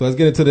So let's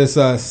get into this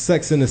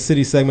Sex in the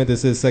City segment.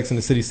 This is Sex in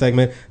the City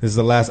segment. This is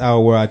the last hour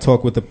where I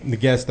talk with the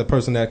guest, the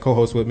person that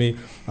co-hosts with me.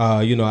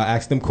 I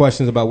ask them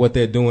questions about what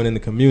they're doing in the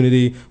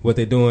community, what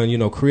they're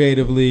doing,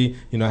 creatively.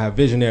 I have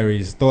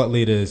visionaries, thought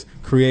leaders,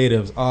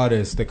 creatives,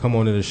 artists that come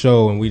onto the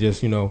show, and we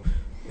just,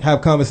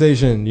 have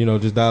conversation,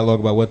 just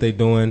dialogue about what they're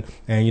doing,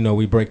 and,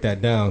 we break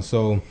that down.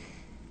 So,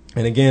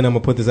 and again, I'm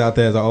going to put this out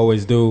there as I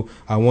always do.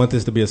 I want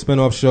this to be a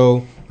spinoff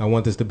show. I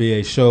want this to be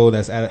a show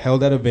that's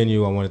held at a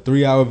venue. I want a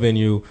 3-hour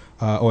venue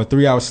or a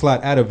 3-hour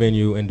slot at a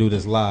venue and do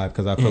this live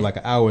because I feel like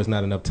an hour is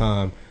not enough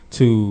time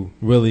to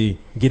really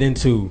get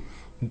into,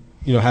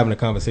 having a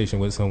conversation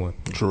with someone.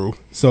 True.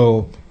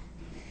 So,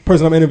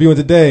 person I'm interviewing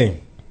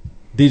today,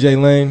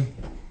 DJ Lane,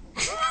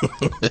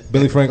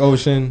 Billy Frank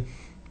Ocean.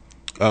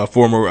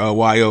 Former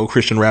YO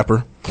Christian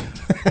rapper.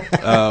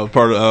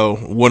 Part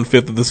of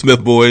 1/5 of the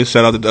Smith Boys.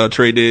 Shout out to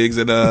Trey Diggs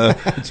and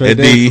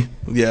D.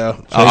 Yeah,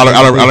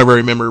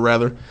 honorary member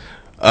rather.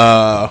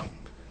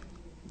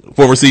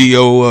 Former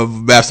CEO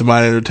of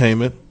Mastermind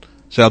Entertainment.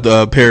 Shout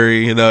out to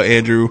Perry and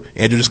Andrew.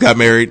 Andrew just got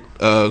married.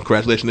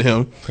 Congratulations to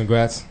him.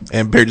 Congrats.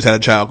 And Perry just had a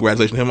child.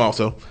 Congratulations to him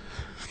also.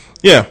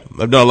 Yeah,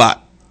 I've done a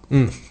lot.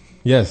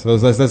 Yes,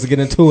 let's get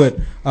into it.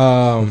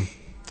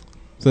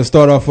 So let's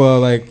start off,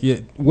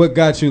 what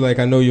got you, I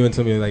know you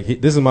into me,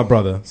 this is my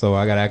brother, so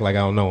I got to act like I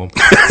don't know him.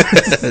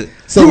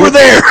 So you were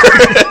there.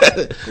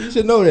 You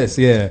should know this,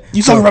 yeah.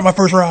 You saw me write my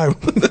first rhyme.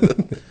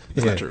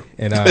 That's not true.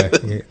 And no,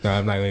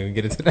 I'm not going to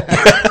get into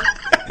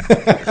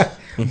that.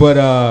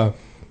 But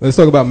let's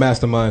talk about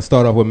Mastermind.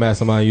 Start off with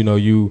Mastermind.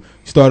 You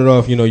started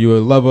off, you're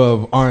a lover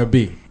of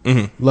R&B.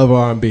 Mm-hmm. Lover of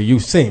R&B. You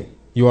sing.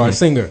 You are a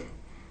singer.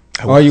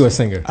 Are you a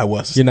singer? I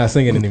was. You're not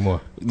singing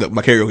anymore.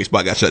 My karaoke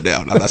spot got shut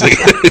down. I'm not singing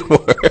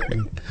anymore.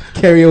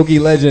 Karaoke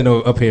legend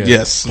up here.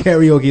 Yes.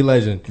 Karaoke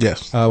legend.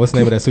 Yes. What's the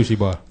name of that sushi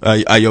bar?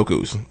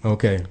 Ayoku's.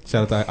 Okay.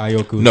 Shout out to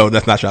Ayoku's. No,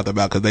 that's not shout out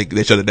about because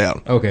they shut it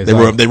down. Okay. They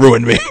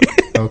ruined me.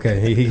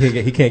 Okay.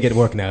 He can't get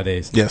work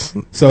nowadays. Yes.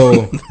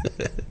 So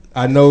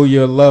I know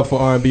your love for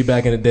R&B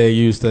back in the day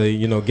used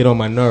to, get on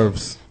my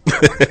nerves.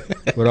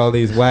 With all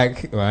these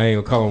whack, I ain't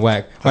gonna call them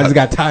whack. I just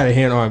got tired of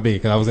hearing R&B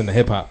because I was into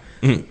hip hop.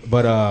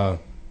 But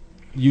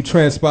you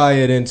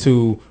transpired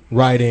into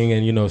writing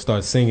and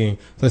start singing.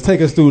 So let's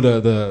take us through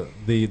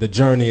the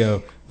journey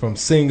of from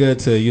singer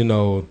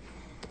to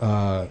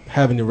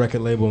having your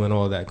record label and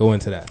all that. Go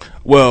into that.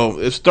 Well,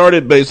 it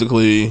started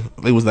basically.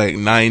 It was like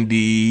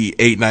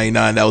 98,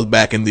 99. That was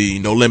back in the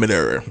No Limit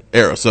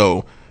era.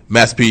 So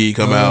Master P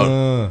come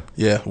out.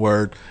 Yeah,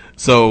 word.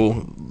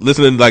 So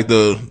listening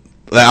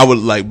I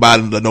would buy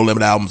the No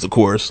Limit albums, of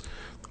course,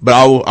 but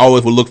I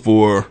always would look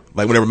for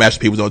whenever Master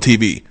P was on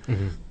TV.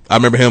 Mm-hmm. I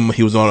remember him.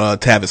 He was on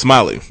Tavis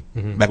Smiley,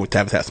 back when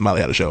Tavis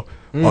Smiley had a show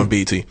on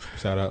BET.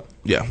 Shout out.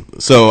 Yeah.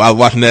 So I was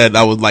watching that.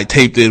 I was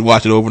taped it,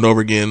 watched it over and over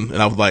again,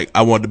 and I was like,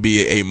 I wanted to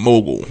be a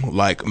mogul,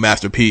 like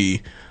Master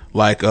P,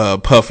 like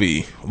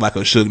Puffy, like a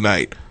Suge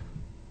Knight.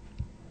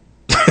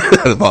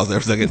 Pause there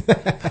for a second.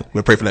 I'm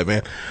gonna pray for that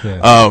man. Yeah.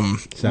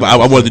 But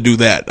I wanted to do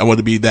that. I wanted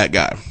to be that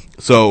guy.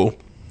 So,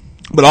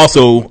 but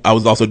also I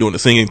was also doing the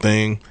singing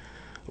thing.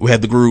 We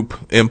had the group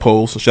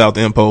Impulse. Shout out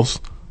to Impulse,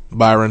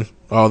 Byron.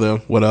 All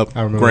them. What up?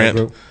 I remember Grant.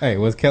 That group. Hey,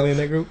 was Kelly in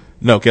that group?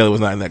 No, Kelly was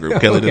not in that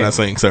group. Kelly did not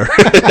sing, sir.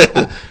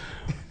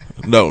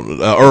 No,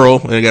 Earl.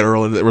 And I got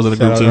Earl was in the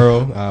group too.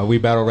 Earl. We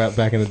battle rap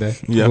back in the day.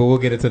 Yeah. We'll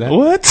get into that.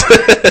 What?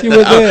 You were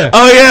there.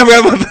 Oh yeah, I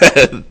forgot about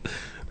that.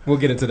 We'll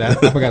get into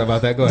that. I forgot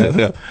about that. Go ahead.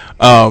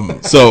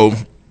 Yeah. So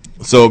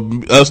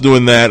us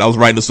doing that, I was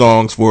writing the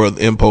songs for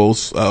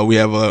Impulse. We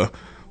have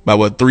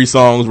about 3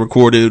 songs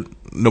recorded.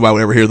 Nobody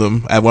would ever hear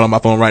them. I have one on my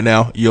phone right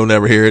now. You'll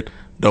never hear it.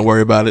 Don't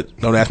worry about it.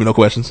 Don't ask me no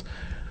questions.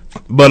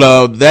 But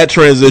that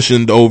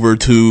transitioned over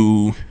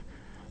to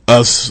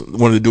us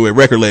wanting to do a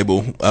record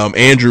label.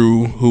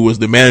 Andrew, who was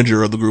the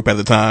manager of the group at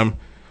the time,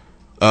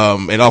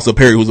 and also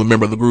Perry, who was a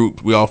member of the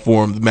group, we all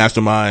formed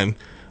Mastermind.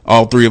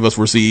 All 3 of us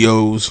were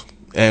CEOs,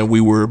 and we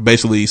were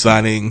basically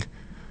signing.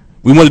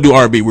 We wanted to do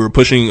R&B. We were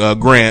pushing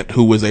Grant,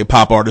 who was a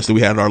pop artist that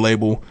we had on our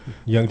label.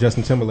 Young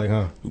Justin Timberlake,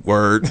 huh?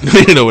 Word.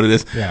 You know what it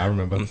is. Yeah, I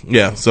remember.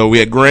 Yeah, so we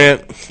had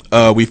Grant.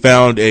 We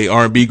found a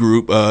R&B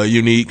group,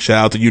 Unique.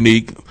 Shout out to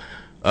Unique.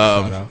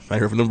 I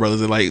heard from them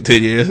brothers in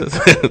 10 years.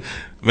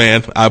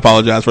 Man, I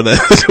apologize for that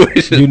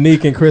situation.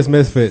 Unique and Chris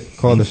Misfit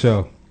called the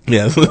show.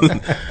 Yes.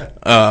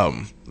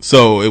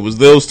 So it was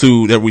those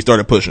 2 that we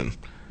started pushing.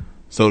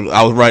 So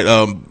I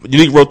was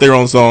Unique wrote their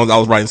own songs. I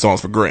was writing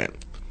songs for Grant.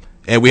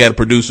 And we had a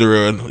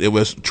producer, and it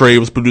was Trey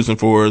was producing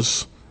for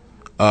us.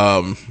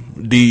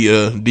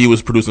 D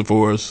was producing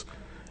for us,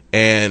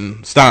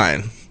 and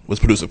Stein was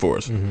producing for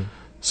us. Mm-hmm.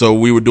 So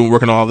we were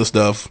working on all this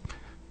stuff,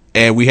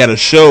 and we had a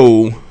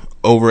show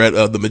over at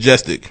the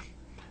Majestic,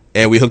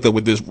 and we hooked up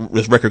with this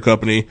record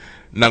company.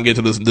 Now I'm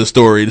getting to this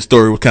story. The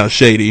story was kind of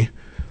shady,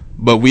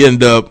 but we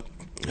ended up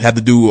had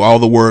to do all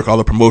the work, all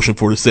the promotion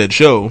for the said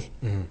show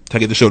to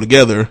get the show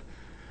together.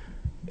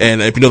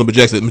 And if you know the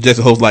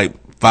Majestic hosts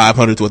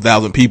 500 to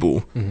 1,000 people.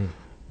 Mm-hmm.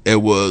 It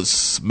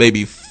was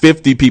maybe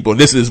 50 people.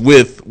 This is we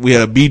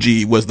had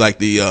BG was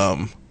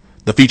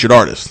the featured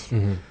artist.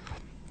 Mm-hmm.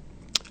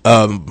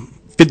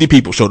 50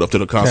 people showed up to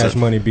the concert. Cash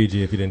Money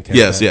BG, if you didn't catch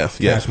Yes, that. yes,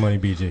 yes. Cash Money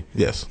BG.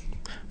 Yes.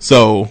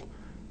 So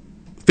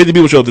 50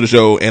 people showed up to the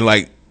show, and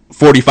like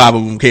 45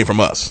 of them came from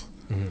us.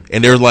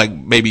 And there was like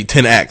maybe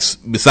 10 acts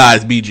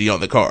besides BG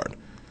on the card.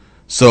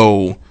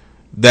 So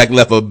that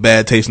left a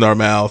bad taste in our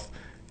mouth.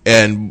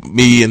 And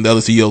me and the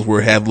other CEOs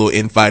had a little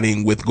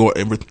infighting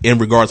in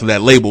regards to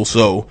that label.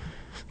 So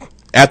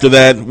after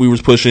that,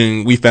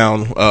 we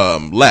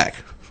found Lack.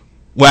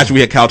 Well, actually, we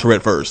had Cal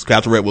Tourette first.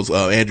 Cal Tourette was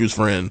Andrew's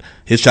friend,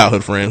 his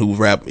childhood friend, who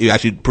rap. He was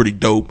actually pretty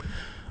dope.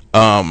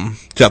 Shout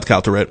out to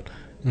Cal Tourette.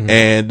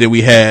 And then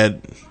we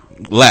had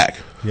Lack.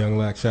 Young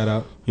Lack, shout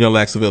out. Young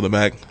Lack Seville the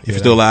Mac. If you're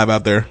still alive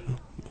out there,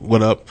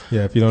 what up?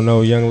 Yeah, if you don't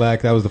know Young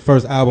Lack, that was the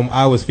first album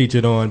I was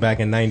featured on back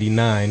in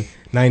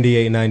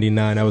 98,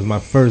 99. That was my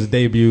first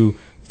debut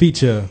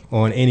feature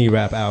on any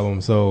rap album.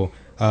 So,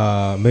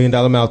 $1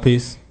 Million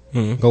Mouthpiece.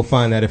 Go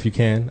find that if you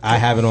can. I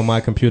have it on my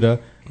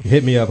computer.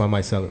 Hit me up, I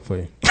might sell it for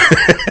you.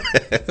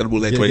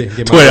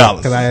 $20.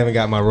 Because I haven't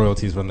got my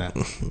royalties from that.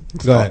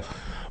 Go ahead.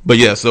 But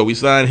yeah, so we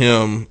signed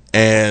him,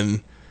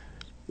 and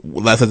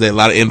last I said, a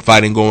lot of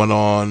infighting going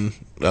on,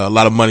 a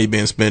lot of money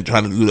being spent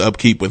trying to do the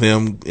upkeep with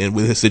him and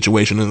with his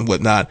situation and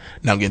whatnot.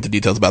 Now I'm getting into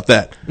details about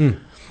that.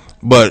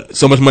 But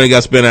so much money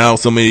got spent out,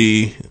 so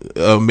many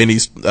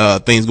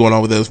things going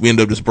on with us, we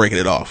ended up just breaking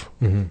it off.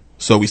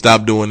 So we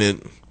stopped doing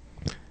it.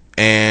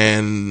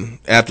 And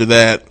after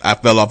that, I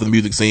fell off the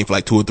music scene for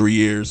like 2 or 3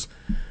 years.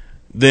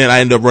 Then I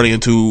ended up running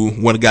into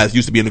one of the guys who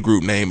used to be in the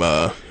group named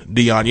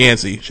Dion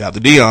Yancey. Shout out to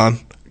Dion.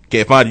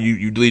 Can't find you.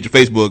 You delete your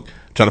Facebook.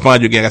 Trying to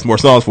find you again. I got some more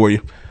songs for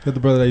you. That's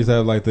the brother that used to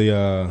have like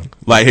the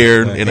light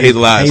hair and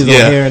hazel eyes. Hazel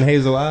hair and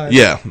hazel eyes.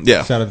 Yeah.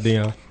 Shout out to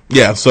Dion.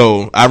 Yeah,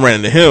 so I ran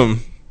into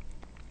him,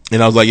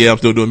 and I was like, yeah, I'm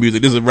still doing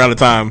music. This is around the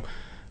time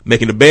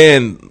Making the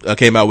Band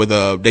came out with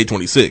Day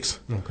 26.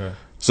 Okay.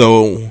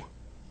 So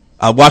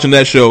I was watching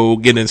that show,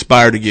 getting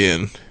inspired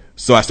again.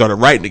 So I started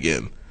writing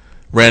again.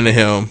 Ran into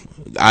him.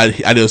 I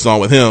did a song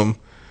with him,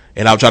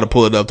 and I'll try to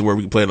pull it up to where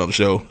we can play it on the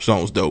show. The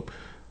song was dope.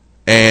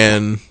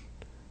 And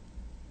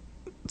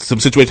some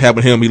situation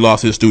happened with him. He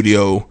lost his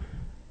studio,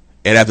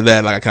 and after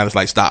that, like I kind of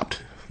like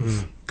stopped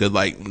because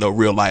like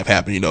real life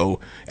happened.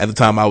 At the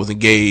time I was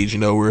engaged.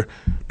 We're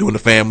doing the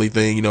family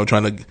thing.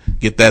 Trying to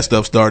get that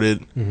stuff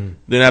started.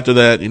 Then after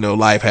that,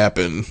 life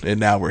happened, and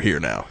now we're here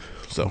now.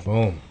 So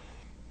boom.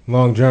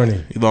 Long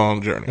journey. It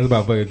was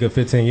about a good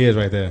 15 years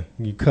right there.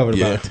 You covered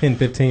about 10,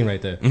 15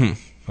 right there.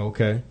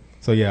 Okay.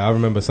 So, yeah, I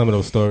remember some of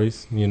those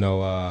stories.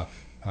 I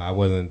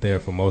wasn't there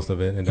for most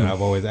of it. And then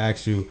I've always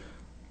asked you,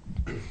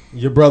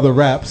 your brother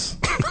raps.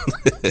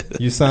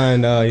 You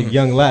signed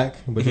Young Lack,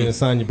 but you didn't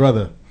sign your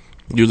brother.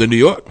 You was in New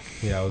York?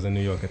 Yeah, I was in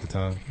New York at the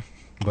time.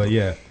 But,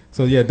 yeah.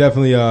 So, yeah,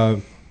 definitely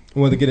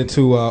wanted to get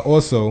into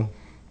also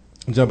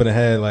jumping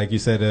ahead, like you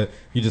said,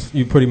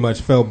 you pretty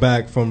much fell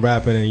back from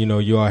rapping, and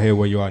you are here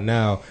where you are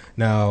now.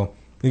 Now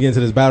you get into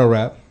this battle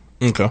rap.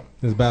 Okay.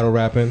 This battle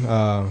rapping.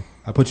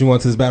 I put you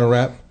onto this battle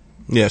rap.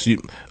 Yes. Okay.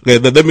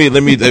 Let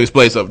me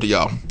explain something to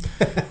y'all.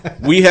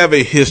 We have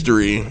a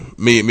history.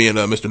 Me and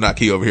Mr.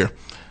 Naki over here.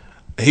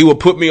 He will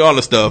put me on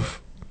the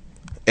stuff,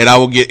 and I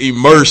will get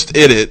immersed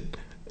in it,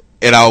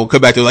 and I will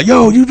come back to like,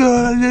 yo, you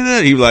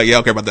done. He was like, yeah, I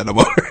don't care about that no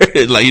more.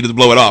 Like he just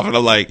blow it off, and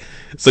I'm like,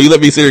 so you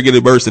let me sit here and get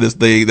immersed in this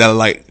thing that I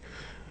like.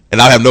 And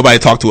I have nobody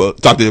to talk to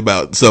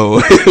about. So,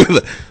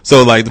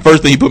 like the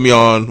first thing he put me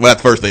on, well, not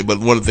the first thing, but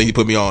one of the things he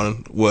put me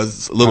on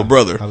was Little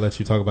Brother. I'll let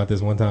you talk about this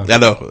one time. I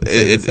know.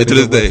 And to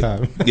this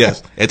day,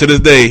 yes. And to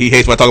this day, he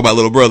hates when I talk about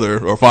Little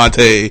Brother or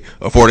Fonte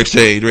or Foreign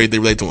Exchange or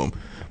anything related to him.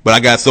 But I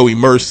got so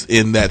immersed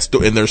in that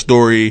in their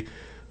story,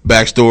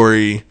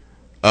 backstory,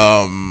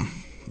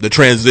 the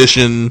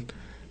transition,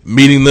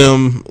 meeting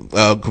them,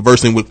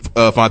 conversing with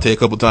Fonte a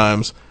couple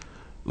times,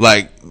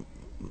 like.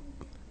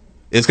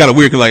 It's kind of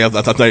weird because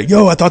like I like,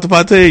 yo, I talked to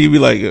Fonte. You'd be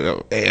like,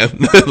 oh, man.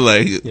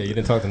 Like, yeah, you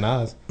didn't talk to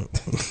Nas.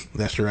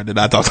 That's true. I did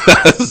not talk to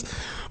Nas,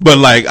 but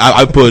like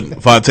I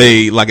put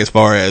Fonte like as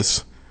far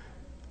as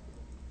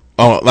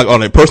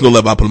on a personal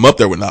level, I put him up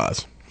there with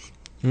Nas.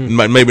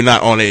 Maybe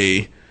not on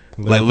a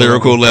like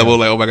lyrical level,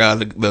 like oh my god,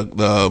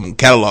 the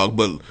catalog,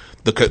 but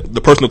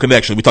the personal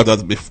connection. We talked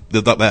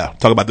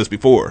about this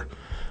before.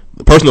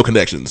 The personal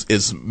connections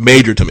is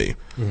major to me.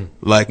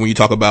 Like when you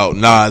talk about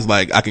Nas,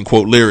 like I can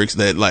quote lyrics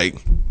that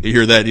like you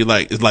hear that you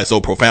like it's like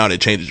so profound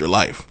it changes your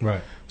life.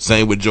 Right.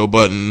 Same with Joe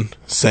Budden.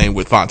 Same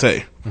with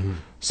Fonte.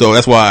 So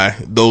that's why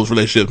those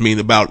relationships mean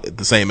about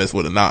the same as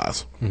with a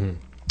Nas.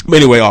 But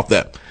anyway, off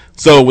that.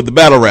 So with the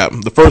battle rap,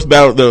 the first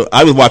battle,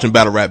 I was watching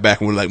battle rap back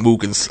when like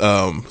Mook and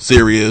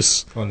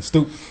Sirius on the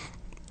stoop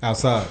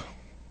outside.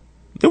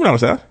 They went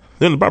outside.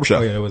 They're in the barbershop.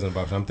 Oh yeah, it was in the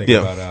barbershop. I'm thinking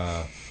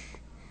about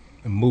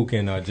Mook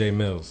and Jay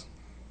Mills.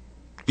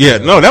 Yeah,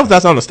 no, that was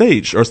outside on the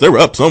stage, or they were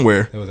up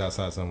somewhere. It was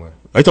outside somewhere.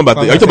 Are you talking about?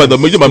 Are you talking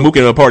about Mook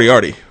and Party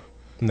Artie?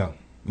 No,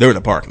 they were in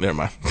the park. Never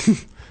mind.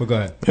 Well, go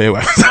ahead.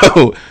 Anyway,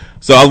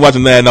 so I was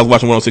watching that, and I was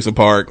watching 106 in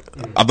Park.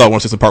 I thought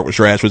 106 in Park was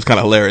trash, which is kind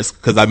of hilarious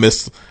because I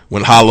missed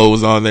when Hollow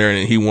was on there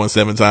and he won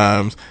 7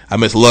 times. I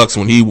missed Lux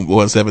when he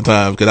won 7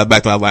 times because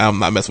back then I was like, I'm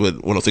not messing with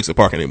 106 in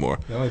Park anymore.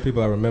 The only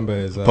people I remember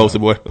is Poster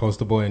Boy,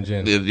 and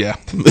Jen. Yeah,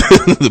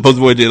 the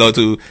Poster Boy and Jen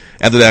too.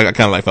 After that, I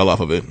kind of like fell off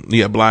of it.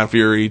 Yeah, Blind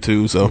Fury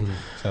too. So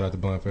shout out to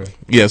Blind Fury.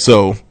 Yeah,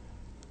 so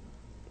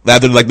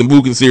after like the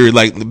Mookin series,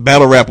 like the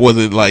battle rap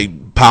wasn't like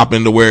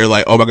popping to where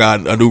like, oh my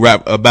god,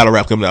 a battle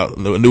rap coming out,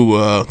 a new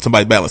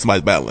somebody's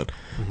battling.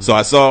 So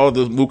I saw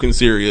the Mookin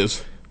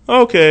series.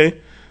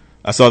 Okay,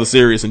 I saw the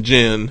Sirius and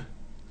Jen.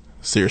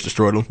 Sirius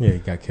destroyed him. Yeah, he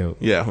got killed.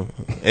 Yeah,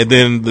 and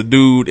then the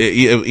dude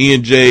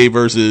Ian J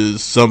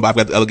versus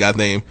somebody, I forgot the other guy's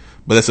name,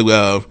 but that's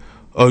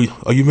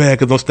are you mad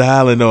because I'm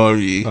styling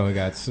on you? Oh, he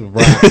got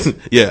rocked.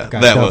 Yeah,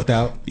 got that duffed one.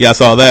 Out. Yeah, I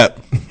saw that.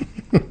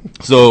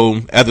 So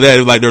after that, it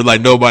was like there's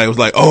like nobody was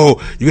like,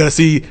 oh, you got to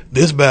see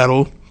this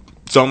battle.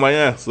 So I'm like,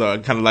 yeah. So I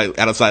kind of like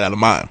out of sight, out of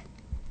mind.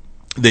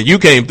 Then you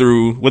came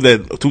through with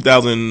that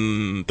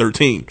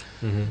 2013,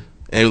 and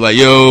it was like,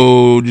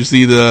 yo, did you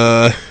see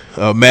the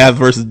Math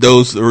versus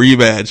Dose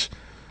rematch?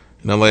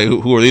 And I'm like,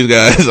 who are these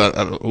guys?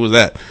 Who was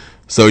that?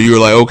 So you were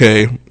like,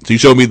 okay. So you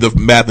showed me the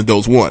Math and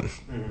Dose one.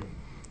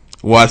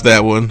 Watched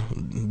that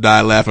one,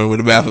 died laughing when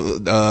the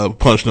Math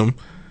punched him.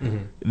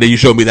 Then you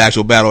showed me the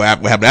actual battle. What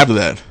happened after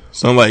that?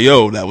 So I'm like,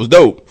 yo, that was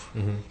dope.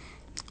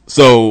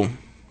 So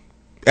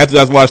after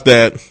I watched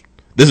that,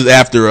 this is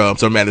after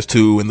Summer Madness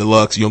 2 and the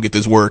Lux, you don't get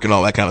this work and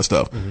all that kind of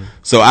stuff.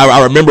 So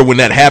I remember when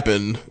that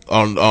happened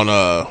on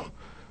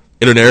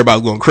internet,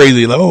 everybody was going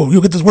crazy, like, oh,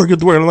 you'll get this work,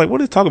 And I'm like,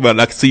 what are you talking about?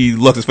 And I could see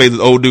Lux's face, this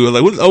old dude. I'm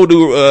like, what is old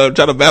dude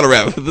trying to battle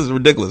rap? This is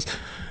ridiculous.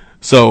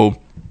 So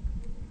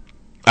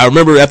I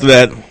remember after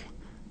that,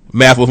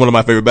 Math was one of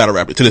my favorite battle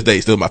rappers. To this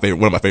day, still one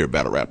of my favorite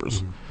battle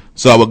rappers.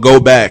 So I would go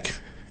back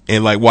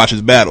and like watch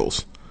his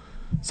battles.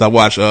 So I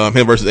watched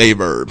him versus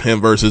Averb,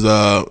 him versus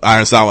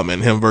Iron Solomon,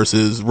 him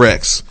versus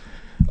Rex,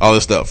 all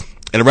this stuff.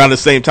 And around the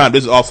same time,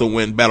 this is also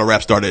when battle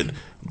rap started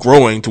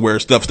growing to where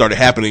stuff started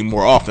happening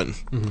more often.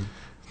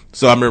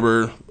 So I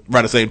remember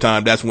around the same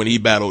time, that's when he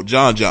battled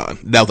John.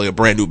 That was like a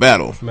brand new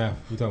battle. Math.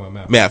 You talking about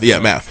Math? Math, yeah,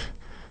 Math.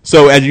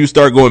 So as you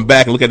start going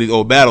back and look at these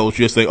old battles,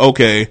 you just say,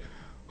 okay,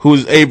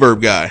 who's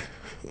Averb guy?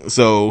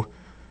 So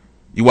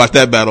you watch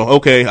that battle.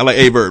 Okay, I like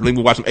Averb. Let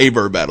me watch some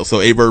Averb battles. So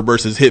Averb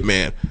versus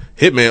Hitman.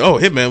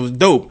 Hitman was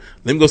dope.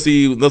 Let me go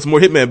see some more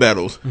Hitman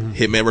battles.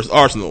 Hitman versus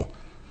Arsenal.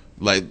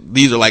 Like,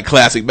 these are like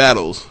classic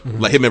battles.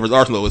 Like Hitman versus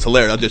Arsenal was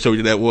hilarious. I just showed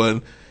you that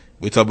one.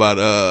 We talk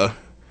about,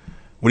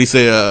 what do you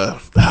say,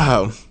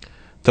 talk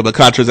about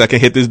contracts that can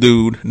hit this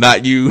dude,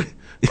 not you.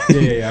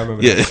 Yeah, I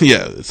remember that.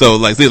 Yeah. So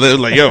like, see,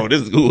 like, yo,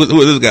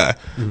 who is this guy?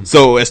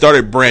 So it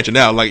started branching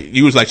out. Like,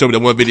 you was like, show me that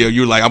one video.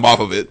 You were like, I'm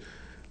off of it.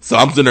 So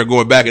I'm sitting there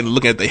going back and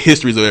looking at the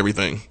histories of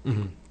everything.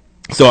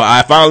 So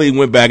I finally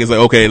went back and said,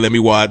 okay, let me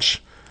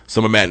watch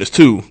Summer Madness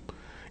 2.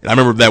 And I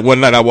remember that one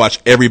night I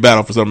watched every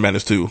battle for Summer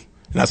Madness 2.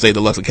 And I saved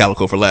the Lux and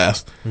Calico for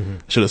last. I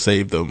should have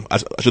saved them. I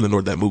should have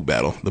ignored that Mook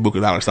battle. The Mook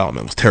with Iron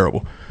Solomon was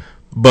terrible.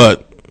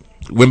 But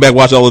went back,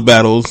 watched all the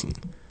battles.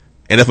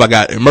 And if I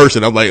got immersed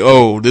in, I'm like,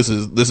 oh, this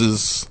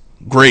is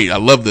great. I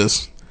love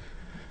this.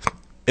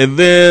 And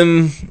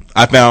then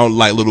I found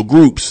like little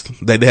groups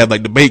that they have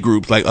like debate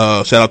groups, like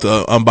shout out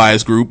to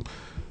Unbiased Group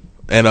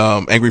and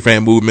Angry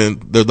Fan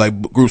Movement. They're like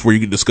groups where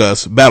you can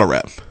discuss battle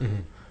rap.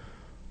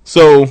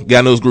 So got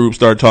in those groups,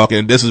 started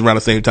talking. This is around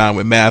the same time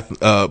when Math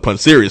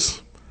punched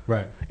Sirius,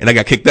 right? And I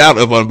got kicked out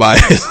of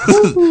Unbiased.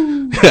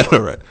 Yeah,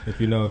 right. If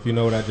you know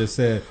what I just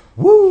said,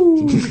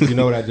 woo! If you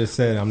know what I just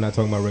said, I'm not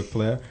talking about Ric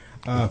Flair.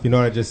 If you know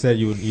what I just said,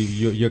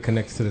 you're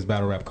connected to this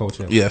battle rap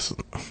culture. Yes.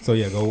 So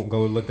yeah,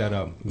 go look that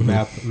up.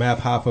 Math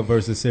Hoffa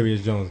versus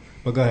Sirius Jones.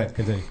 But go ahead,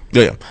 continue.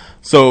 Yeah.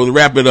 So to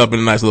wrap it up in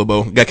a nice little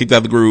bow, got kicked out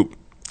of the group.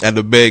 Had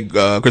to beg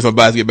Chris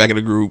Unbiased to get back in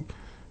the group.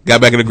 Got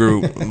back in the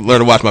group.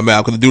 Learned to watch my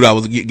mouth because the dude I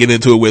was getting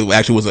into it with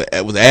actually was an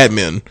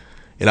admin.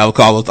 And I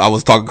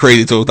was talking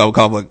crazy to him. I would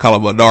call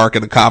him a narc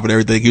and a cop and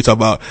everything. He was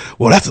talking about,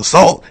 well, that's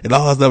assault and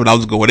all that stuff. And I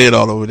was just going in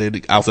on him.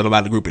 And I said I'm not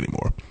in the group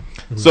anymore.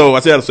 So I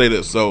said to say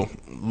this. So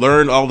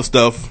learn all the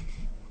stuff.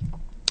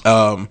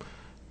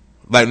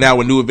 Like now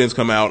when new events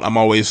come out, I'm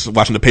always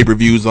watching the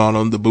pay-per-views on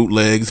them, the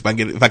bootlegs. If I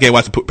can't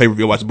watch the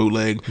pay-per-view, I watch the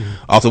bootleg.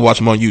 Also watch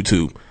them on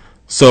YouTube.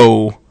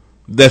 So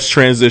let's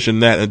transition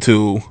that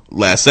into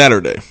last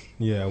Saturday.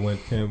 Yeah, I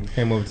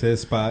came over to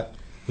his spot.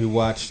 We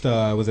watched,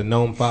 was it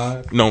Gnome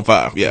 5? Gnome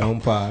 5, yeah.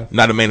 Gnome 5.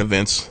 Not the main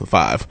events,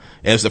 5.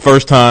 And it's the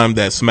first time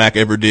that Smack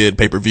ever did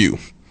pay-per-view.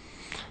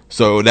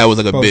 So that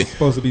was like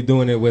supposed to be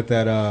doing it with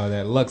that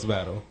Lux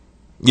battle.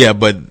 Yeah,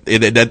 but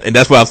and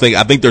that's why I was thinking.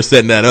 I think they're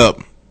setting that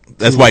up.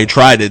 That's why he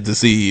tried it to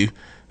see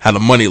how the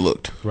money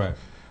looked. Right.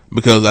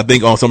 Because I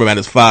think on Summer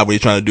Madness 5, what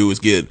he's trying to do is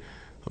get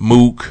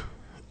Mook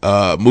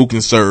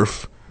and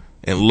Surf,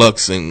 and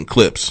Lux and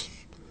Clips.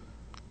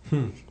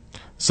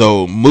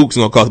 So Mook's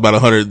gonna cost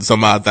about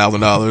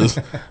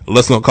 $100,000.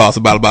 Lux gonna cost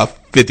about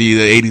 $50,000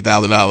 to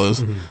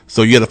 $80,000.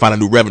 So you have to find a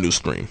new revenue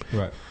stream.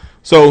 Right.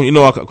 So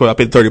I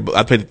paid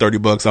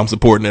 $30. I'm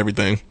supporting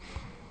everything.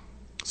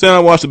 So I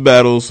watched the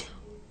battles.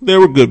 there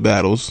were good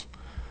battles.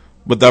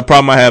 But the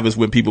problem I have is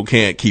when people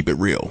can't keep it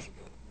real.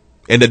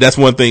 And that's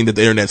one thing that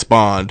the internet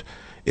spawned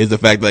is the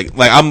fact like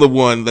I'm the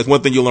one, that's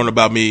one thing you'll learn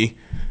about me.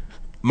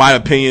 My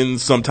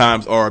opinions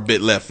sometimes are a bit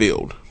left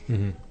field.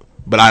 Mm-hmm.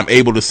 But I'm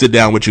able to sit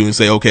down with you and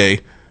say, okay,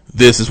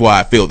 this is why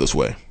I feel this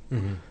way.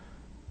 Mm-hmm.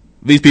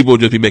 These people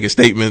just be making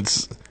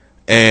statements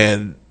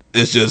and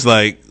it's just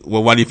like,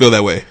 well, why do you feel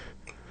that way?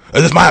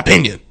 This is my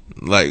opinion.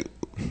 Like,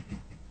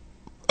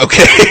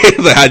 okay,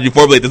 like, how did you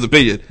formulate this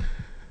opinion?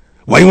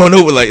 Why you want to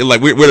know? Like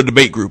we're a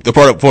debate group. The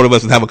part of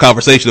us is have a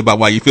conversation about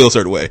why you feel a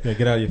certain way. Yeah,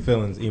 get out of your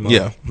feelings, emo.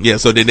 Yeah.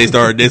 So then they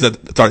start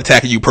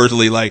attacking you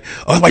personally. Like,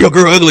 oh, that's why your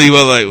girl ugly.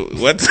 Well,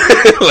 like what?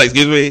 Like,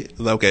 excuse me.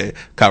 Okay,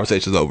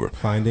 conversation's over.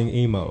 Finding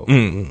emo.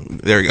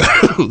 There you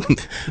go.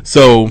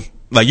 So,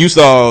 like, you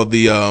saw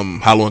the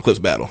Halloween Clips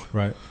battle,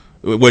 right?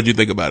 What did you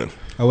think about it?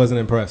 I wasn't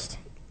impressed.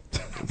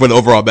 For the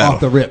overall battle,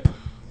 off the rip.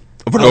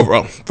 For the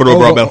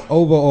overall battle.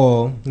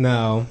 Overall,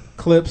 now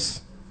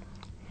Clips,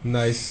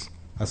 nice.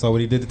 I saw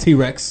what he did to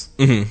T-Rex.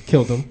 Mm-hmm.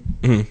 Killed him.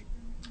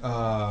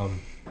 Mm-hmm.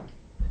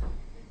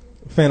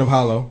 Fan of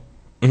Hollow.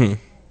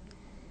 Mm-hmm.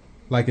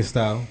 Like his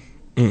style.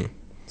 Mm-hmm.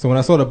 So when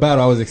I saw the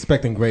battle, I was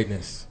expecting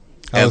greatness.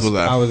 I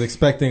was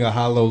expecting a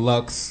Hollow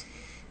Lux.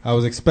 I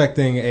was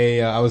expecting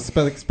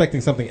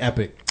expecting something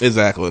epic.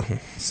 Exactly.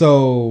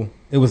 So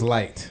it was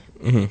light.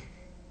 Mm-hmm.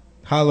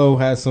 Hollow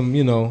has some,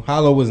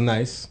 Hollow was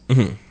nice,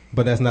 mm-hmm.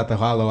 but that's not the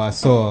Hollow I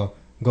saw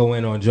go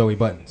in on Joey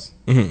Buttons.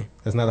 Mm-hmm.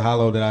 That's not the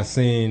Hollow that I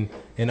seen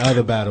in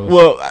other battles.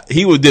 Well,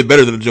 he did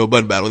better than the Joe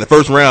Budden battle. In the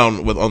first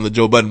round on the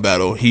Joe Budden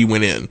battle, he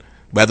went in.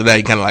 But after that,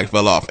 he kind of like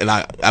fell off. And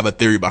I have a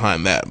theory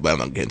behind that, but I'm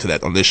not getting to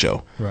that on this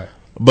show. Right.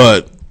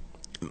 But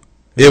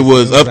it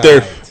was up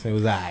there. It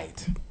was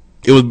aight.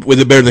 Was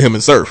it better than him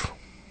and Surf?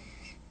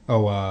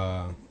 Oh,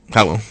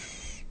 Hollow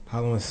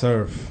and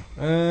Surf.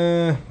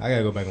 I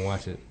gotta go back and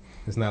watch it.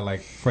 It's not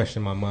like fresh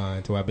in my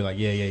mind to where I'd be like,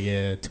 yeah,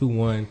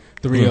 2-1,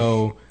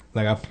 3-0.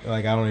 Like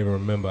I don't even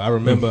remember. I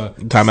remember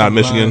timeout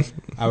Michigan.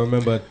 I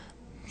remember.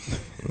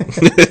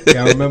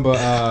 I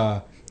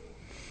remember.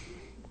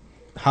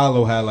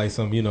 Hollow had like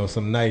some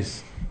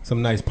nice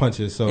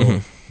punches.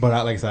 So,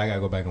 but like I said, I gotta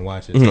go back and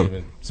watch it to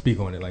even speak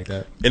on it like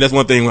that. And that's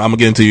one thing I'm gonna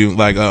get into you,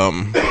 like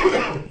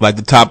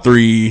the top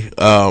 3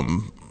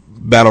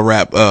 battle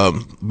rap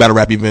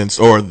events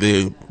or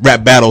the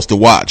rap battles to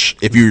watch.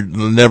 If you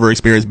never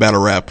experienced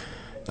battle rap,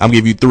 I'm gonna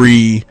give you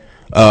 3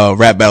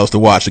 rap battles to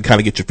watch to kind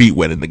of get your feet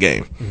wet in the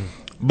game. Mm-hmm.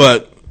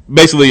 But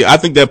basically, I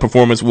think that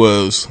performance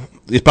it's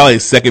probably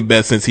his second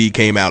best since he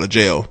came out of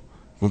jail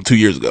from 2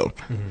 years ago.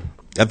 Mm-hmm.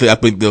 I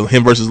think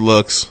him versus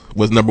Lux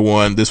was number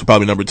 1. This was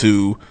probably number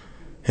 2.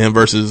 Him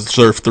versus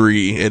Surf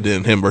 3, and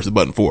then him versus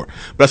Button 4.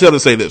 But I still have to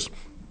say this.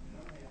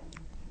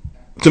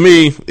 To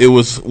me, it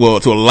was, well,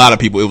 to a lot of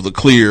people, it was a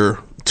clear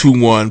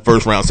 2-1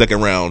 first round,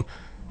 second round.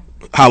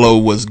 Hollow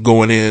was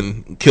going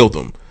in, killed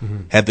him.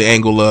 Mm-hmm. Had the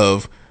angle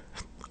of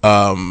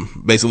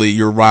basically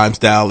your rhyme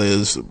style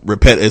is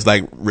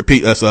predictable,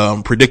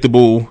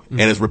 mm-hmm.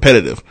 and it's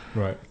repetitive.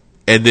 Right.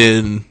 And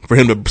then for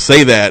him to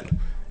say that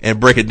and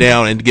break it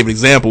down and give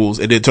examples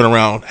and then turn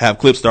around, have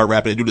Clips start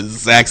rapping and do the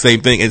exact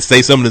same thing and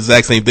say some of the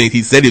exact same things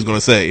he said he was going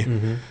to say,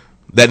 mm-hmm.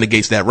 that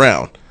negates that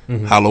round.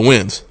 Mm-hmm. Hollow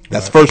wins.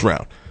 That's the first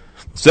round.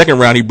 Second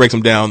round, he breaks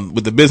him down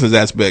with the business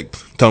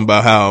aspect, talking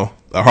about how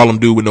a Harlem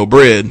dude with no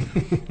bread,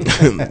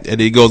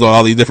 and he goes on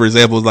all these different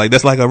examples, like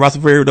that's like a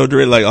Rastafari with no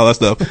dread, like all that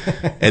stuff.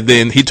 And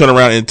then he turned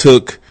around and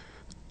took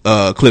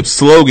Clips'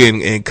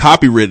 slogan and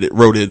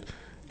wrote it,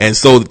 and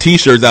sold the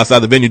T-shirts outside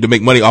the venue to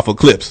make money off of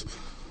Clips.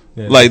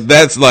 Yeah,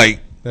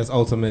 that's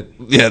ultimate.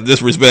 Yeah,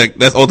 disrespect.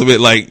 That's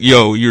ultimate. Like,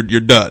 yo, you're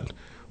done.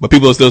 But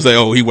people will still say,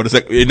 oh, he won a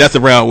second. And that's the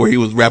round where he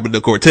was rapping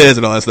to Cortez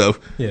and all that stuff.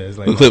 Yeah, it's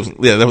like Clips.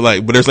 Yeah, they were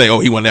like, but they're saying, oh,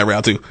 he won that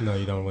round too. No,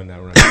 you don't win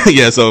that round.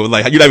 Yeah, so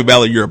like you're not even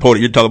battling your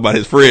opponent. You're talking about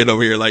his friend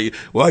over here. Like,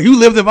 well, you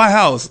lived in my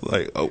house.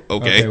 Like, oh,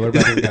 okay. What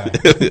about this guy?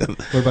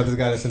 What about this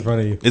guy that's in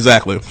front of you?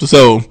 Exactly.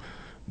 So,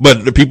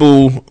 but the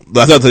people,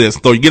 I tell you this.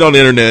 So you get on the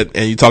internet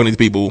and you're talking to these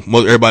people.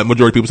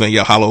 Majority of people saying,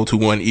 yeah, Hollow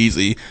 2-1,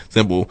 easy,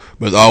 simple.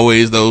 But there's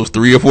always those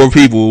 3 or 4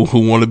 people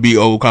who want to be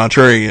old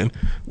contrarian,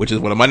 which is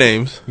one of my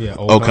names. Yeah,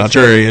 old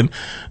contrarian.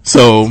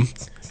 So,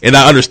 and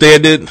I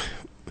understand it,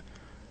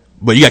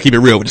 but you gotta keep it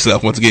real with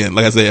yourself. Once again,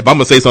 like I said, if I'm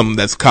gonna say something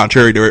that's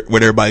contrary to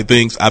what everybody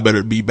thinks, I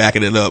better be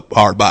backing it up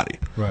hard body.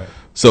 Right.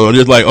 So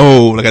just like,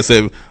 oh, like I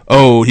said,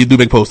 oh, he do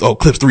make posts. Oh,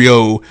 Clips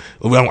 3-0.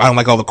 I don't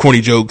like all the corny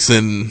jokes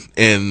and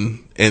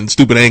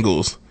stupid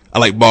angles. I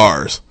like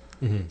bars.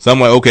 Mm-hmm. So I'm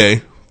like,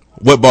 okay,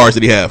 what bars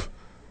did he have?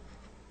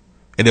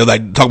 And they'll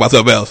like talk about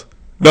something else.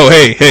 No,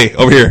 hey,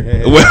 over here.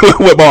 Hey.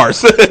 What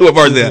bars? What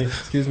bars there?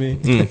 Excuse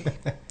me.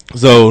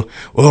 So,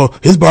 well,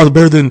 his bars are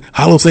better than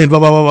Hollow saying blah,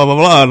 blah, blah, blah, blah,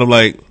 blah. And I'm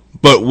like,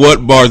 but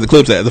what bars the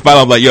Clips at? The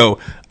final, I'm like, yo,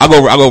 I'll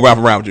go rap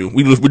around with you.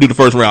 We do the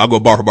first round. I'll go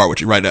bar for bar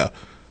with you right now.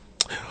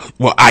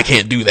 Well, I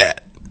can't do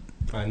that.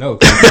 I know.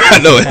 I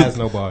know it has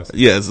no bars.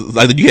 Yes,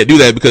 like you can't do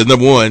that because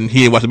number one, he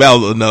didn't watch the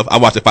battle enough. I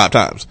watched it 5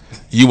 times.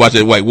 You watch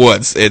it like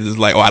once, and it's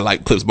like, oh, I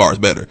like Clips bars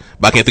better,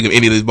 but I can't think of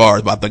any of these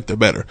bars, but I think they're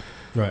better.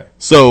 Right.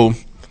 So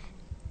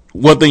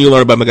one thing you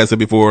learn about me, like I said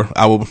before,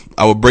 I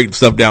will break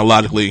stuff down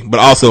logically, but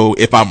also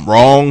if I'm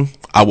wrong,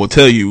 I will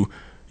tell you,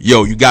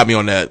 yo, you got me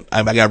on that.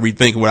 I got to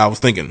rethink what I was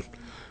thinking.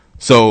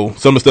 So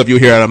some of the stuff you'll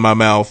hear out of my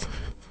mouth,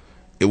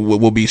 it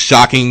will be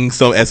shocking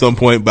at some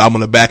point, but I'm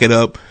going to back it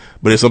up.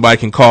 But if somebody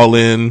can call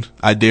in,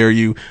 I dare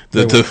you.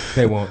 They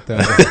won't.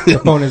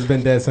 The phone has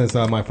been dead since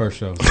my first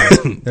show. So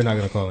they're not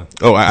going to call in.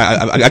 Oh,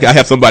 I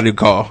have somebody to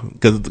call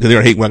because they're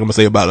going to hate what I'm going to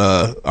say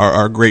about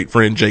our great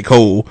friend J.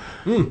 Cole.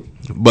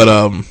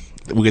 But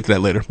we'll get to that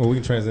later. Well, we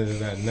can transition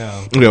to that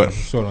now. Yeah.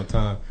 Short on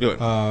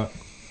time.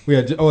 We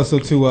had also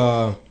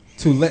to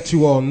let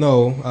you all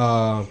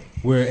know,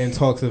 we're in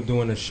talks of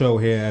doing a show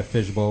here at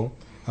Fishbowl.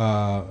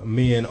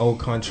 Me and Old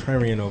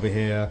Contrarian over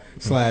here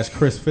 /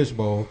 Chris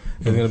Fishbowl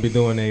is going to be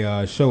doing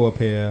a show up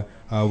here.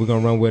 We're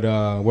going to run with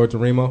Word to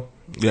Remo.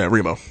 Yeah,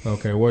 Remo.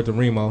 Okay, Word to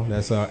Remo.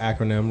 That's our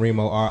acronym,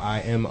 Remo,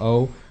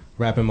 RIMO.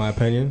 Rap in my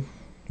opinion.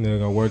 They're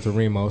going to Word to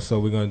Remo. So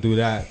we're going to do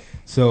that.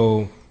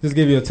 So just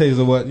give you a taste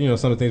of what, some of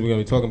the things we're going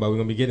to be talking about. We're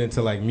going to be getting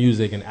into like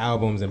music and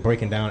albums and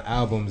breaking down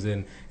albums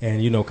and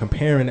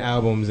comparing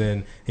albums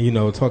and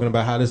talking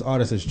about how this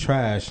artist is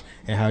trash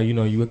and how,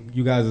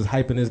 you guys is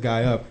hyping this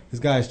guy up. This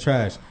guy's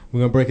trash. We're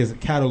going to break his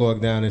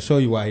catalog down and show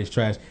you why he's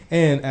trash.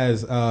 And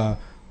as my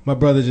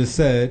brother just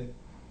said,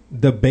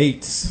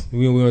 debates.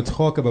 We're going to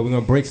talk about, we're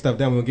going to break stuff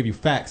down. We're going to give you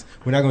facts.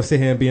 We're not going to sit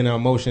here and be in our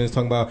emotions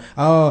talking about,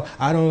 oh,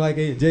 I don't like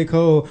J.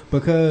 Cole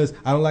because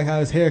I don't like how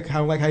his hair, I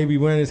don't like how he be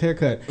wearing his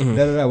haircut. We ain't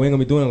going to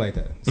be doing it like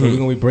that. So we're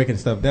going to be breaking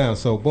stuff down.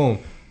 So boom,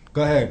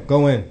 go ahead,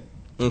 go in.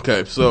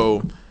 Okay,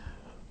 so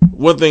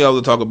one thing I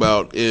was going to talk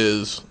about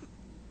is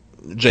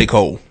J.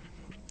 Cole.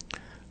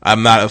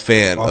 I'm not a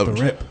fan Off of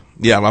the rip.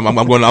 Yeah, I'm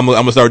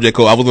going to start with J.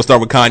 Cole. I was going to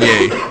start with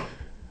Kanye,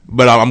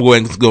 but I'm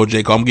going to go with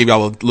J. Cole. I'm going to give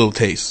y'all a little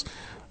taste.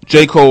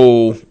 J.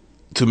 Cole,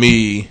 to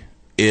me,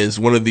 is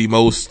one of the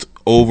most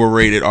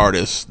overrated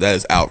artists that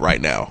is out right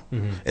now,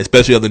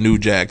 especially of the new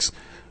jacks.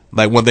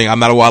 Like, one thing, I'm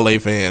not a Wale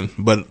fan,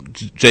 but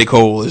J.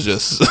 Cole is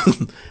just,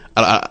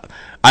 I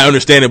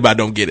understand it, but I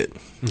don't get it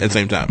at the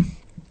same time.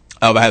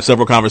 I have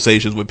several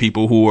conversations with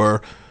people who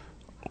are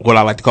what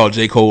I like to call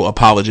J. Cole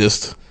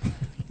apologists,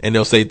 and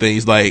they'll say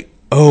things like,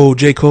 oh,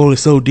 J. Cole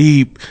is so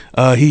deep,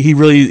 he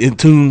really in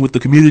tune with the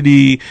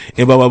community,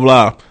 and blah, blah,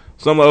 blah.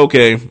 So I'm like,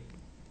 okay.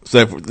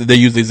 So they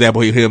use the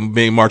example of him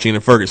being marching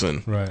in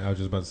Ferguson. Right, I was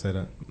just about to say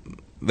that.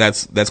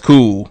 That's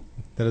cool.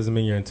 That doesn't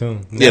mean you're in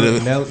tune.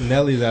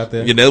 Nelly's out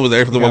there. Yeah, Nelly was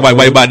there for the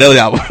Why Buy Nelly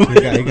album.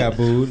 he got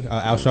booed.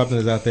 Al Sharpton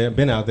is out there,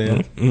 been out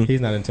there.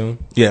 He's not in tune.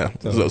 Yeah,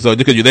 so just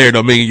because you're there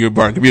don't mean you're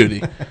part of the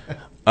community.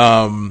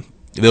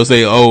 They'll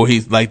say, oh,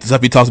 he's like, the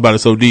stuff he talks about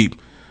is so deep.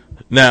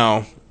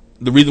 Now,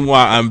 the reason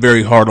why I'm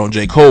very hard on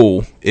J.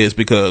 Cole is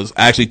because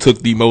I actually took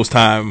the most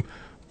time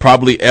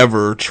probably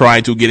ever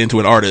trying to get into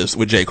an artist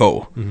with J.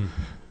 Cole.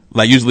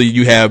 Like, usually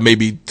you have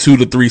maybe 2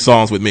 to 3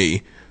 songs with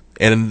me,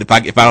 and if I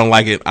don't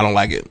like it, I don't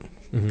like it.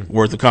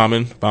 Words are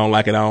common. If I don't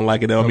like it, I don't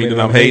like it. That don't mean that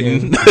I'm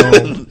hating.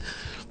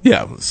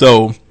 Yeah.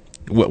 So,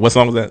 what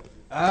song was that?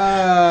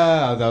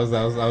 I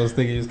was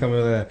thinking he was coming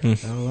with that.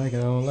 I don't like it.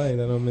 I don't like it.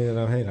 That don't mean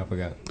that I'm hating. I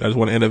forgot. I just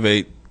want to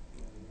innovate,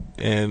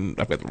 and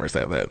I forgot the verse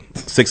after that.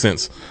 6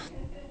 Cents.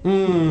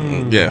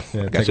 Yeah,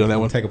 I got you on that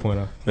one. Take a point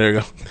off. There you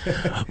go.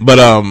 But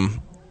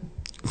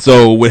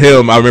so with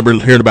him, I remember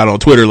hearing about it on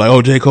Twitter, like,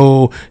 oh, J.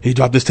 Cole, he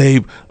dropped this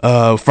tape,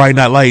 Friday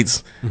Night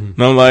Lights. And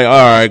I'm like, all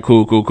right,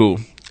 cool.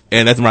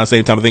 And that's around the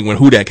same time I think when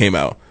Who Dat came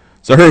out.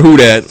 So I heard Who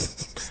Dat.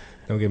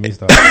 Don't get me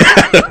started.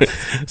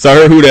 So I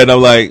heard Who Dat, and I'm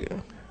like,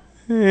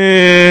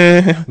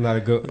 It's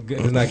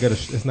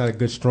not a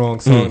good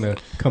strong song to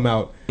come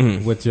out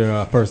with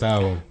your first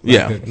album.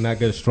 Not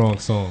good strong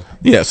song.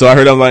 Yeah, so I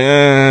heard, I was like,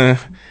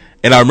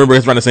 And I remember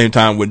it's around the same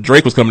time when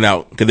Drake was coming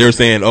out, because they were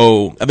saying,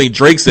 oh, I think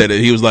Drake said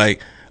it. He was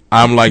like,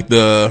 I'm like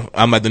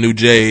the new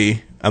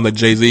Jay, I'm like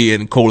Jay-Z,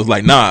 and Cole is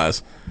like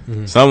Nas.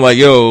 So I'm like,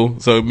 yo,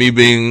 so me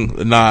being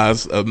a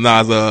Nas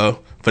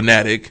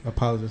fanatic.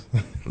 Apologist.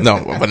 No,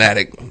 a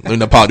fanatic. We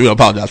don't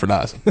apologize for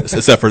Nas,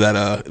 except for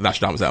that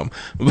Nostradamus album.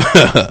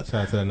 Shout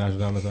out to that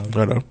Nostradamus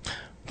album. I know.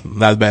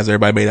 Not as bad as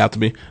everybody made it out to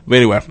be. But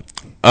anyway,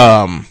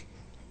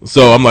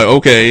 so I'm like,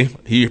 okay,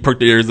 he perked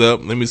the ears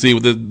up. Let me see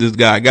what this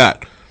guy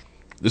got.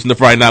 Listen to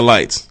Friday Night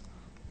Lights.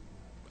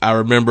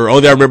 Only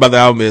thing I remember about the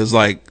album is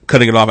like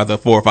cutting it off after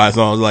 4 or 5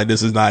 songs. Like,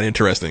 this is not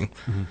interesting.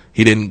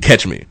 He didn't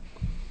catch me.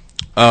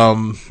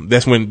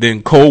 That's when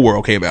then Cold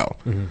World came out.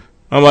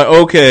 I'm like,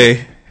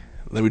 okay,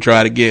 let me try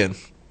it again.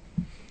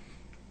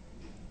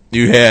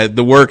 You had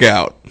The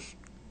Workout.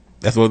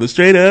 That's what the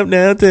straight up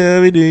now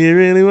tell me, do you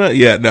really want?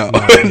 Yeah, no.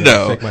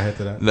 Shake my head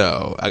to that.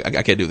 No,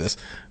 I can't do this.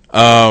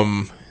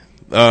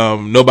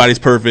 Nobody's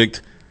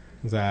Perfect.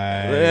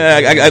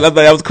 I thought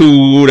that was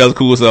cool. That was a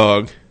cool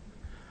song.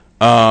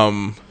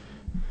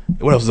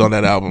 What else was on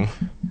that album?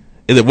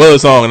 Is it one other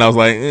song? And I was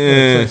like,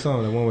 Trey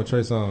Songz, the one with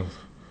Trey Songz.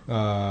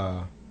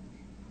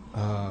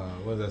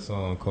 What's that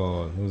song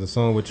called? It was a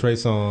song with Trey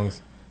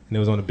Songz, and it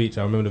was on the beach.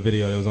 I remember the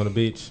video. It was on the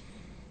beach.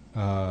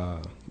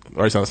 Or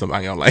it sounds something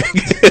I don't like.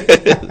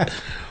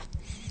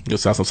 It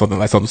sounds something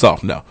like something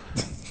soft. No.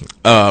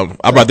 I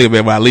probably think of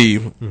it when I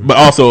leave. But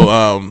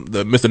also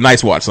the Mr.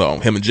 Nice Watch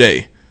song, him and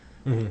Jay.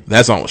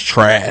 That song was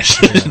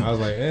trash. Yeah, I was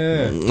like,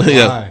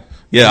 why?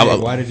 Yeah.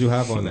 Why did you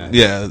hop on that?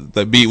 Yeah,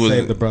 the beat was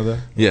Save the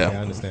brother. Yeah, I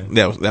understand.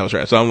 That was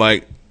trash. So I'm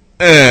like,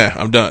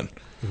 I'm done.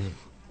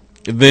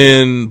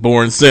 Then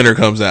Born Sinner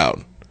comes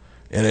out,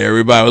 and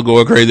everybody was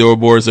going crazy over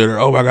Born Sinner.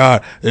 Oh my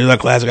God, this is a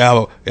classic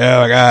album. Yeah,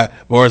 oh my God,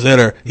 Born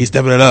Sinner, he's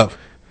stepping it up.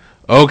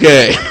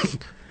 Okay.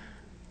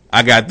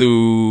 I got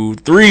through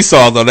 3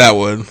 songs on that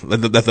one.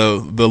 That's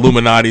the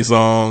Illuminati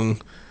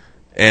song,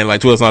 and like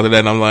 12 songs of that,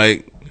 and I'm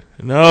like,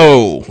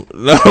 no,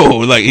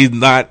 like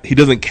he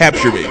doesn't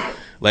capture me.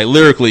 Like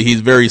lyrically, he's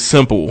very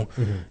simple.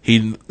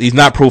 He's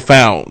not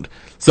profound.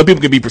 Some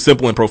people can be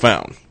simple and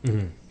profound.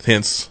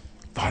 Hence,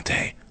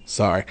 Fonte.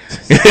 Sorry,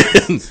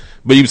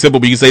 but you're simple.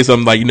 But you can say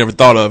something like you never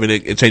thought of, and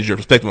it changes your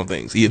perspective on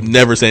things. He had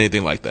never said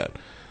anything like that.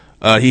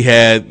 He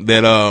had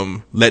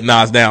that "Let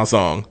Nas Down"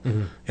 song,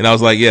 and I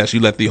was like, yes, you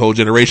let the whole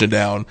generation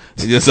down.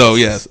 So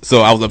yes,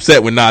 so I was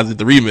upset when Nas did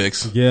the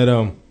remix. Get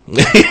him.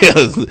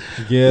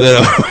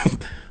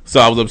 So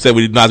I was upset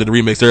when Nas did the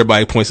remix.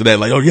 Everybody points to that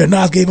like, oh yeah,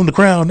 Nas gave him the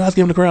crown.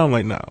 I'm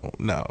like,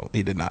 no,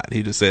 he did not.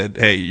 He just said,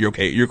 hey, you're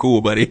okay, you're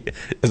cool, buddy.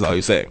 That's all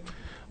he said.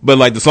 But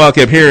like the song I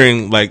kept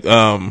hearing, like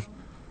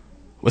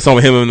what song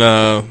with him and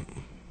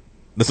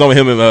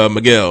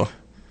Miguel.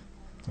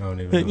 I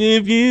don't even know.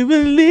 If you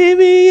believe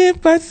me,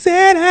 if I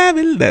said I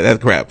believe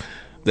that's crap.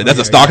 That's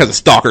a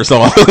stalker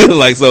song.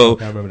 Like so.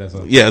 I remember that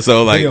song. Yeah,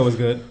 so like video was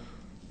good.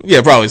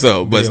 Yeah, probably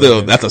so. But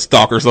still, that's a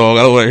stalker song.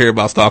 I don't want to hear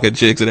about stalking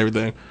chicks and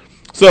everything.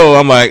 So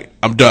I'm like,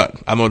 I'm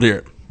done. I'm gonna hear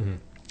it.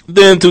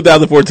 Then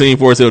 2014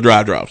 Forest Hill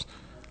Drive drops.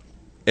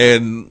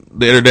 And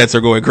the internets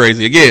are going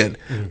crazy again.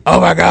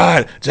 Oh my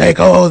God, J.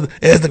 Cole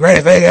is the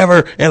greatest thing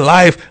ever in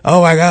life.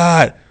 Oh my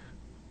God.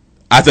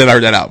 I said I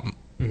heard that album.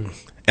 And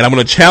I'm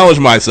going to challenge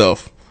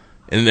myself.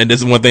 And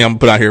this is one thing I'm going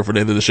to put out here for the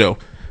end of the show.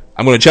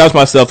 I'm going to challenge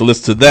myself to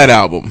listen to that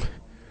album.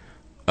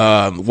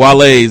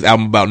 Wale's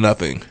album About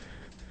Nothing.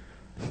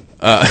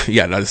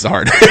 Yeah, no, this is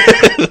hard.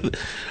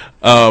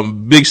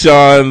 Big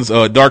Sean's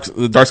Dark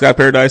Sky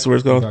Paradise, where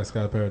it's called? Dark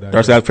Sky Paradise.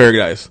 Dark Sky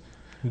Paradise.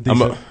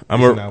 Decent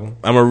I'm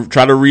gonna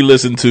try to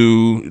re-listen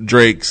to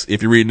Drake's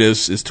If You're Reading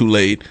This, It's Too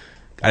Late.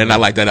 I did not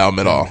like that album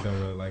at all.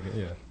 Don't really like it,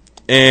 yeah.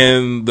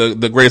 And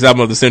the greatest album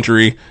of the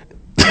century,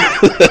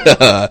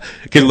 Kendrick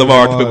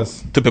Lamar,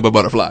 To Pimp a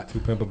Butterfly. To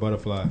Pimp a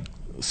Butterfly.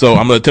 So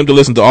I'm gonna attempt to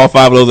listen to all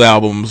 5 of those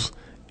albums,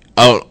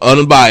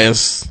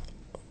 unbiased,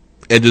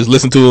 and just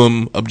listen to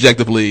them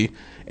objectively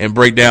and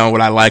break down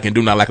what I like and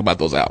do not like about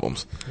those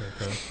albums.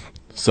 Okay.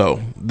 So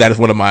that is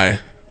one of my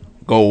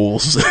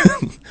goals.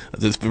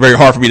 It's very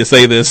hard for me to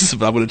say this,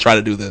 but I'm going to try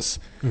to do this.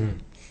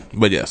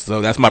 But yes,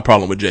 so that's my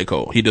problem with J.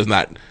 Cole. He does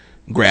not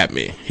grab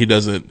me.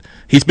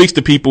 He speaks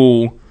to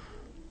people,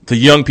 to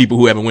young people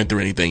who haven't went through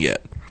anything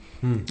yet.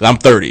 I'm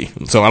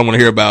 30, so I don't want to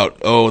hear about,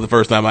 the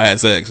first time I had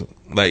sex.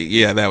 Like,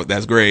 yeah,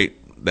 that's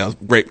great. That was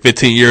great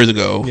 15 years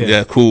ago.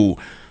 Yeah, cool.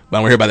 But I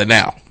don't want to hear about it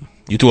now.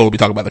 You too old to be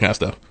talking about that kind of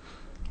stuff.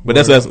 But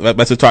that's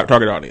the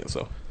target audience.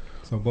 So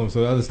boom.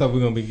 So the other stuff we're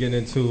going to be getting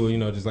into,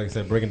 just like I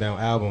said, breaking down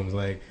albums,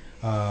 like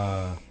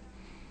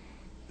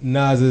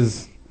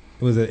Nas's,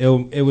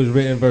 it was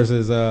written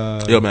versus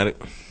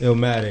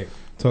Illmatic,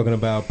 talking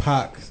about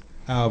Pac's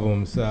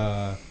albums,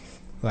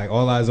 like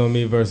All Eyes on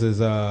Me versus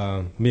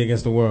Me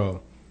Against the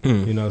World.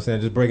 You know what I'm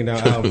saying? Just breaking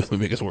down albums.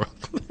 Me Against the World.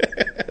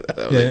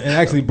 Yeah, and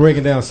actually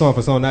breaking down song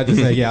for song, not just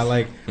saying,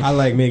 I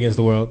like Me Against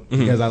the World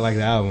because I like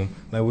the album.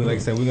 Like I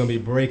said, we're gonna be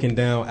breaking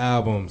down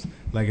albums.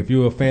 Like if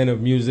you're a fan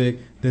of music,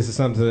 this is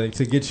something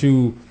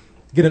to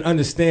get an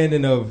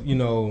understanding of,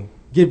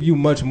 give you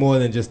much more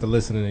than just the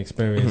listening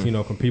experience,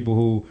 from people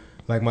who,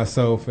 like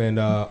myself and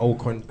old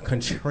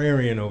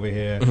contrarian over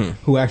here,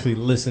 who actually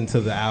listen to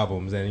the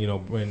albums and,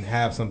 and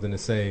have something to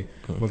say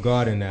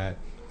regarding that.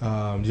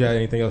 Do you have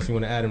anything else you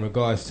want to add in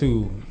regards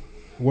to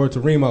Word to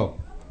Remo?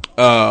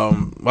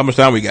 How much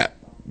time we got?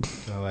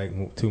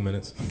 Like 2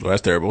 minutes. Well,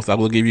 that's terrible. So I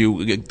will give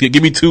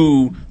me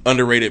 2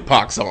 underrated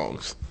Pac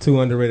songs. 2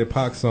 underrated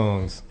Pac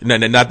songs.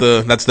 Not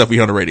the stuff we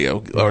hear on the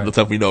radio or the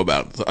stuff we know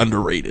about. It's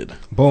underrated.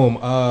 Boom.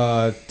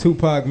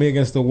 Tupac, Me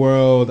Against the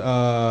World.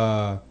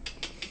 What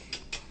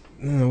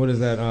is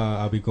that?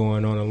 I'll be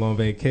going on a long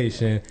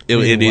vacation. It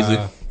ain't easy.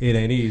 It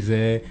ain't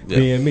easy. Yeah.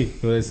 Me and Me.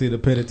 So let's see the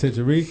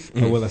penitentiary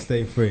or will I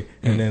stay free?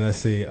 And then let's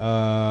see.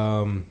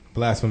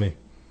 Blasphemy.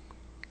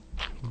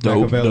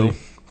 Dope.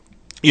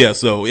 Yeah,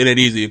 so It Ain't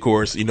Easy, of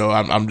course.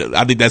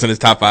 I think that's in his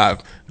top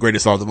 5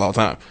 greatest songs of all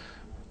time.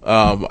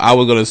 I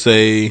was gonna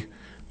say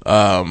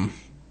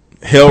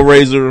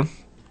Hellraiser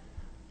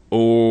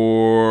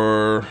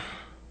or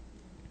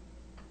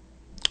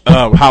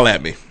Holla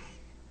at Me.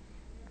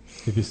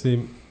 If you see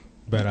me,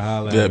 better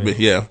holla at me.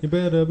 Yeah. You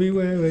better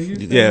beware where you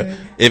stay. Yeah.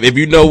 If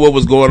you know what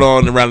was going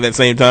on around that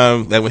same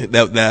time,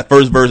 that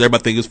first verse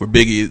everybody thinks was for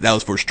Biggie, that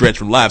was for Stretch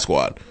from Live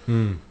Squad.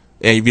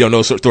 And if you don't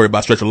know the story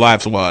about Stretch from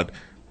Live Squad,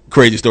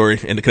 crazy story,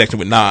 and the connection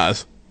with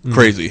Nas,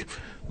 crazy.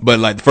 But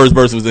like the first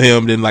verse was to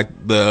him, then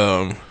like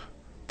the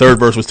third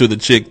verse was to the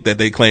chick that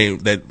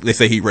they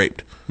say he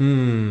raped.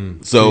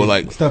 So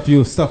like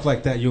stuff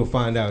like that you'll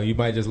find out. You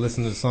might just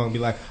listen to the song and be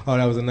like, oh,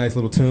 that was a nice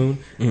little tune.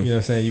 You know what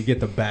I'm saying? You get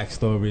the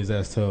backstories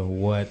as to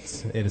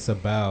what it is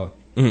about.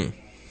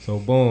 So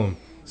boom.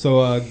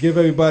 So give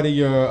everybody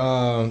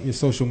your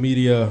social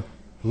media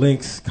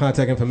links,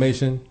 contact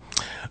information.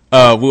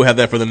 We'll have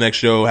that for the next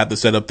show. I have to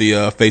set up the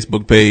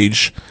Facebook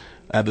page.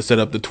 I have to set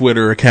up the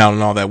Twitter account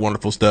and all that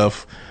wonderful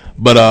stuff.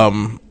 But I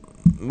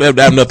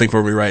have nothing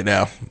for me right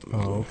now.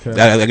 Oh, okay.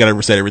 I got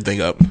to set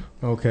everything up.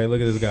 Okay,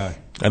 look at this guy.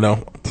 I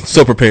know.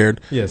 So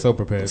prepared. Yeah, so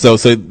prepared. So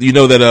you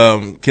know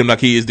that Kim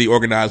Naki is the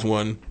organized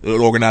one, the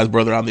organized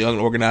brother. I'm the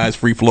unorganized,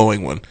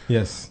 free-flowing one.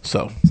 Yes.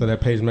 So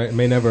that page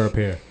may never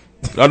appear.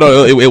 Oh,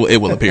 no,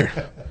 it will appear.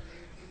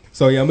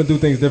 So, yeah, I'm going to do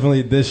things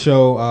differently. This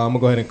show, I'm going to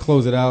go ahead and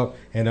close it out,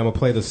 and I'm going to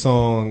play the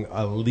song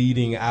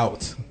Leading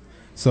Out.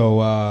 So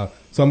I'm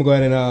going to go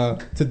ahead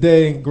and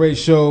today, great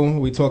show.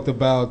 We talked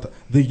about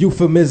the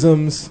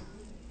euphemisms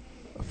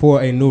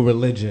for a new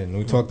religion.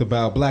 We talked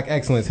about black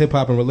excellence,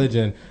 hip-hop and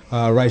religion,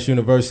 Rice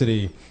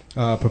University,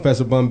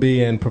 Professor Bun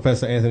B and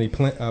Professor Anthony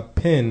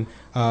Penn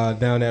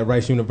down at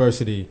Rice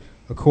University,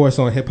 a course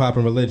on hip-hop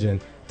and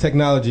religion,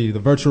 technology, the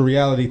virtual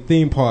reality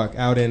theme park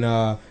out in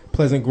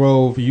Pleasant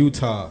Grove,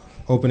 Utah,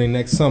 opening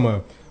next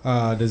summer,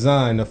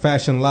 design, the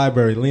fashion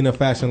library, Lena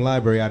Fashion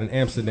Library out in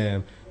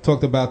Amsterdam.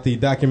 Talked about the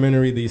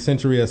documentary, The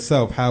Century of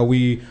Self, how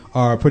we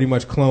are pretty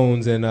much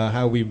clones and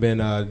how we've been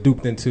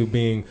duped into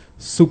being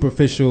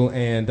superficial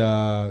and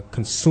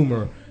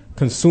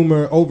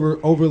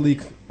overly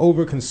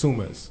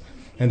consumers.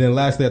 And then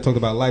lastly, I talked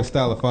about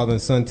lifestyle, a father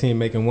and son team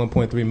making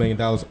 $1.3 million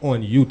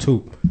on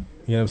YouTube.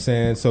 You know what I'm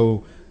saying?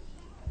 So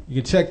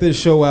you can check this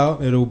show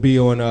out. It'll be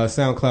on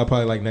SoundCloud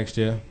probably like next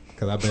year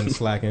because I've been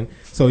slacking.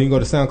 So you can go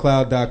to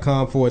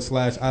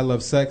soundcloud.com/I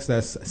Love Sex.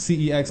 That's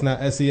CEX, not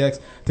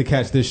SEX, to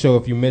catch this show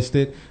if you missed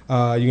it.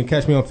 You can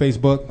catch me on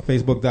Facebook,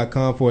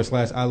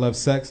 facebook.com/I Love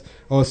Sex.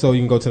 Also,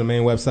 you can go to the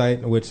main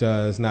website, which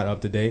is not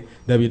up to date,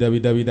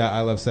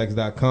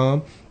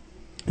 www.ilovesex.com.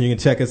 You can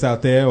check us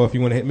out there, or if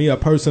you want to hit me up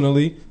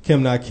personally,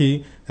 Kim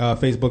Naki,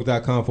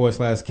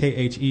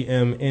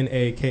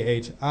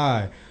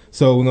 facebook.com/KHEMNAKHI.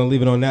 So we're going to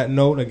leave it on that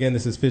note. Again,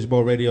 this is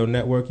Fishbowl Radio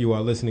Network. You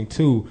are listening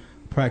to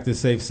Practice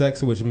Safe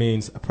Sex, which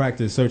means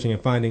practice searching and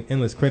finding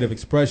endless creative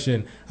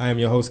expression. I am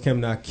your host,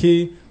 Kim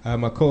Naki. I have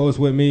my co-host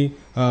with me,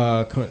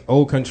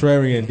 old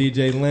contrarian,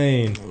 DJ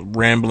Lane.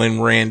 Rambling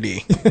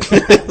Randy.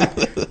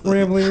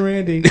 Rambling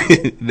Randy.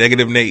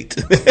 Negative Nate.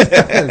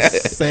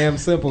 Sam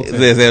Simpleton.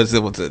 Sam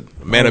Simpleton.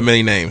 Man of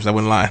many names. I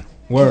wouldn't lie.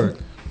 Word.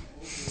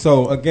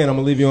 So, again, I'm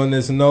going to leave you on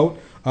this note.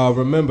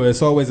 Remember,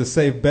 it's always a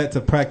safe bet to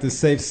practice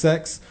safe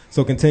sex.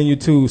 So continue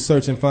to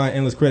search and find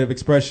endless creative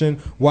expression.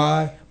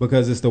 Why?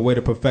 Because it's the way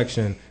to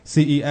perfection.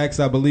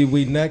 CEX, I believe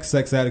we next.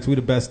 Sex addicts, we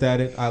the best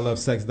at it.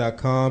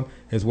 ilovesex.com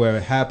is where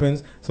it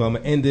happens. So I'm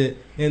going to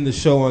end the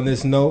show on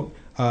this note.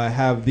 I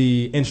have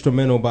the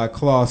instrumental by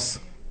Klaus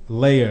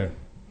Layer,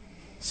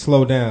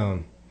 Slow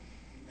Down.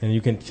 And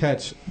you can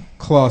catch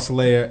Klaus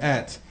Layer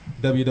at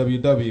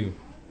www.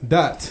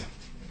 Get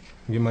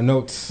my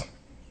notes.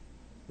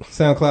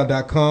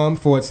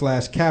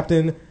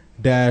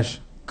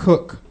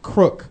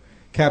 SoundCloud.com/Captain-Crook.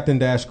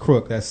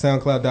 Captain-Crook. That's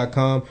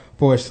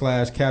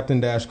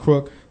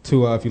SoundCloud.com/Captain-Crook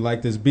to if you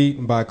like this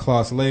beat by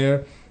Klaus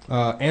Layer.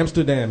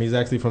 Amsterdam. He's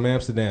actually from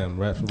Amsterdam.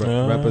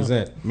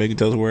 Represent. Maybe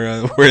tell us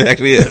where it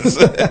actually is.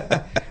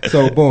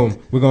 So, boom.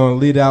 We're going to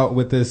lead out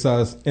with this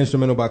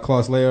instrumental by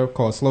Klaus Layer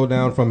called Slow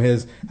Down from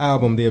his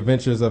album, The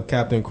Adventures of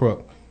Captain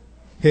Crook.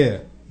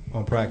 Here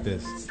on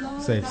Practice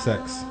Safe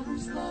Sex.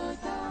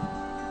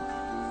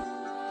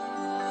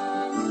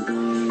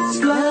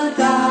 Slow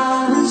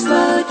down,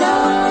 slow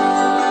down.